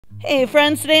Hey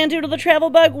friends, today on Doodle the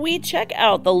Travel Bug, we check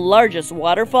out the largest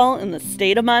waterfall in the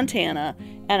state of Montana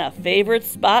and a favorite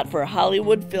spot for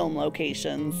Hollywood film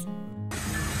locations.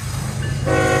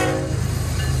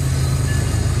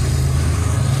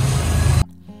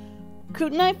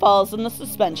 Kootenai Falls and the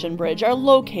Suspension Bridge are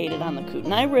located on the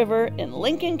Kootenai River in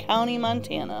Lincoln County,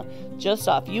 Montana, just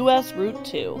off US Route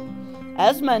 2.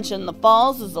 As mentioned, the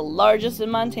falls is the largest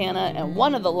in Montana and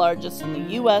one of the largest in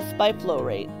the US by flow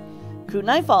rate.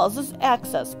 Kootenai Falls is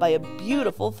accessed by a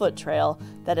beautiful foot trail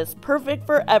that is perfect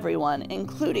for everyone,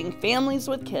 including families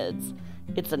with kids.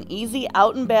 It's an easy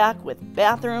out and back with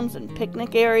bathrooms and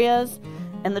picnic areas,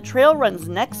 and the trail runs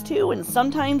next to and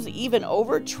sometimes even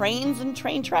over trains and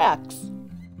train tracks.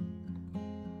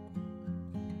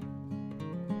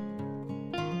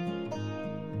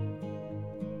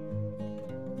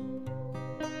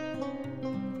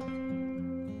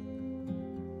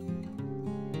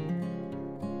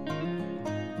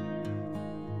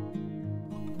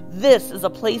 This is a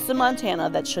place in Montana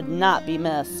that should not be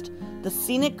missed. The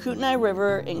scenic Kootenai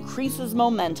River increases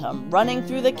momentum, running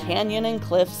through the canyon and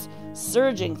cliffs,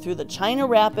 surging through the China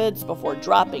Rapids before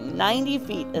dropping 90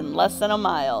 feet in less than a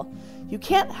mile. You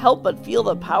can't help but feel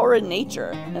the power in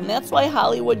nature, and that's why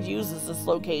Hollywood uses this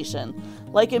location.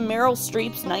 Like in Meryl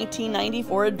Streep's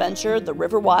 1994 adventure, The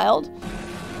River Wild,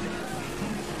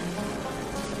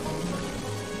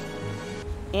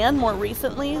 and more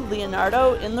recently,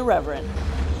 Leonardo in The Revenant.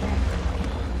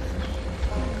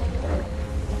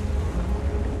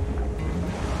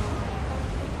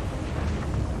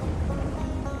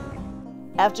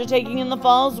 After taking in the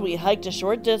falls, we hiked a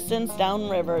short distance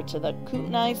downriver to the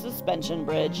Kootenai Suspension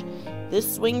Bridge.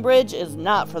 This swing bridge is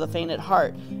not for the faint at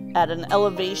heart, at an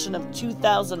elevation of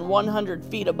 2,100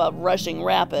 feet above rushing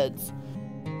rapids.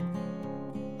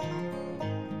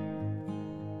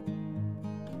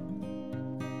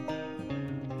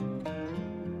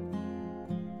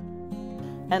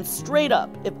 And straight up,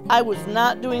 if I was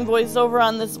not doing voiceover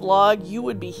on this vlog, you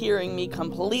would be hearing me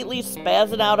completely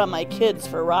spazzing out on my kids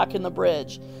for rocking the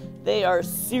bridge. They are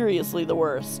seriously the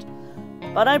worst.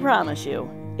 But I promise you,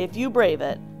 if you brave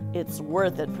it, it's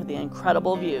worth it for the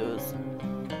incredible views.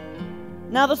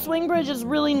 Now, the swing bridge is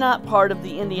really not part of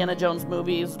the Indiana Jones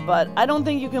movies, but I don't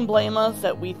think you can blame us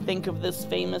that we think of this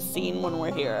famous scene when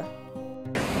we're here.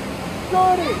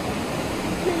 Johnny!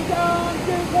 Get down,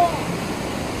 get walk!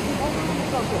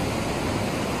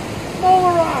 Roll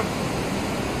around!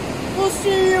 We'll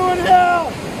see you in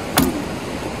hell!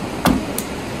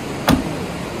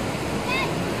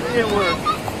 It worked.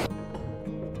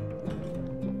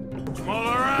 Roll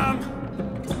around.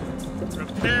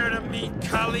 Prepare to meet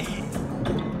Kali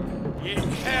in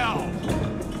hell.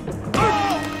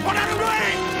 Oh! What are you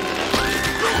doing?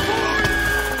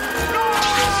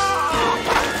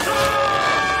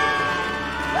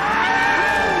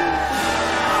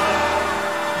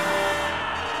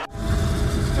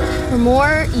 For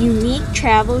more unique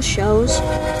travel shows,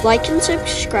 like and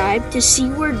subscribe to see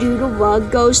where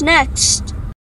Doodlebug goes next.